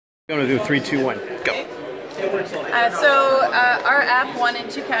Going to do 3, 2, 1, go. Our app won in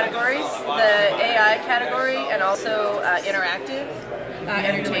 2 categories, the AI category and also interactive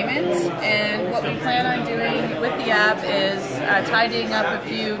entertainment. And what we plan on doing with the app is tidying up a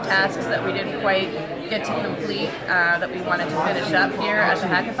few tasks that we didn't quite get to complete that we wanted to finish up here at the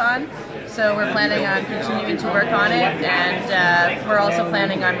hackathon. So we're planning on continuing to work on it, and we're also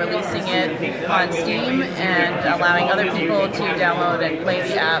planning on releasing it on Steam and allowing other people to download and play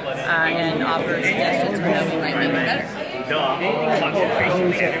the app and offer suggestions for how we might make it better.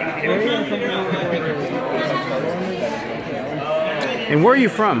 And where are you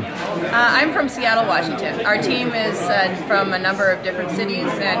from? I'm from Seattle, Washington. Our team is from a number of different cities,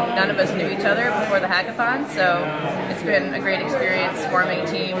 and none of us knew each other before the hackathon, so it's been a great experience forming a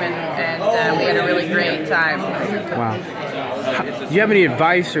team, and we had a really great time. Wow. Do you have any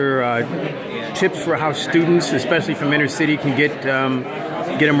advice or tips for how students, especially from inner city, can get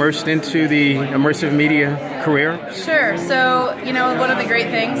immersed into the immersive media career? Sure. So, one of the great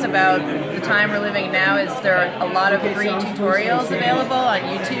things about the time we're living now is there are a lot of free tutorials available on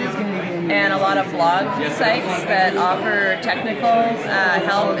YouTube and a lot of blog sites that offer technical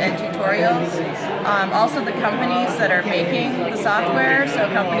help and tutorials. Also, the companies that are making the software, so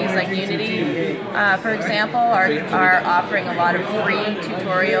companies like Unity, for example, are offering a lot of free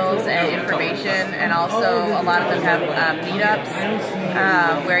tutorials and information, and also a lot of them have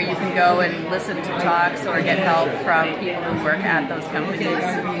meetups where you can go and listen to talks or get help from people who work at those companies.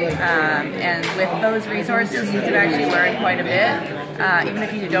 And with those resources, you can actually learn quite a bit. Even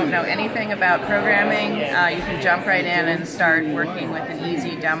if you don't know anything about programming, you can jump right in and start working with an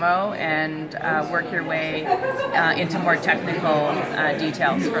easy demo and work your way into more technical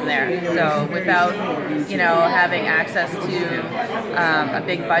details from there. So without, having access to a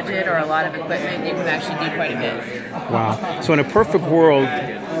big budget or a lot of equipment, you can actually do quite a bit. Wow. So in a perfect world,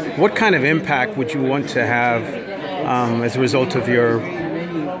 what kind of impact would you want to have as a result of your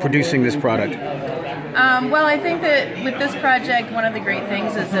producing this product? Well, I think that with this project, one of the great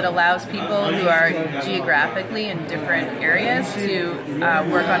things is it allows people who are geographically in different areas to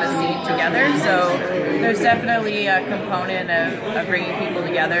work on a scene together. So there's definitely a component of bringing people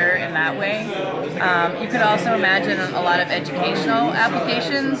together in that way. You could also imagine a lot of educational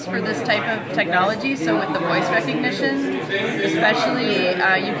applications for this type of technology. So with the voice recognition, especially,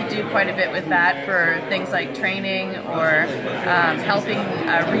 you could do quite a bit with that for things like training or helping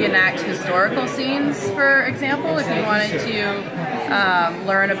reenact historical scenes. For example, if you wanted to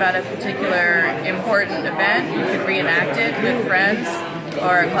learn about a particular important event, you could reenact it with friends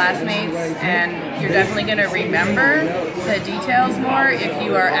or classmates, and you're definitely going to remember the details more if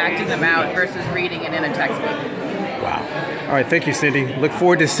you are acting them out versus reading it in a textbook. Wow. All right, thank you, Cindy. Look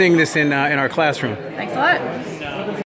forward to seeing this in our classroom. Thanks a lot.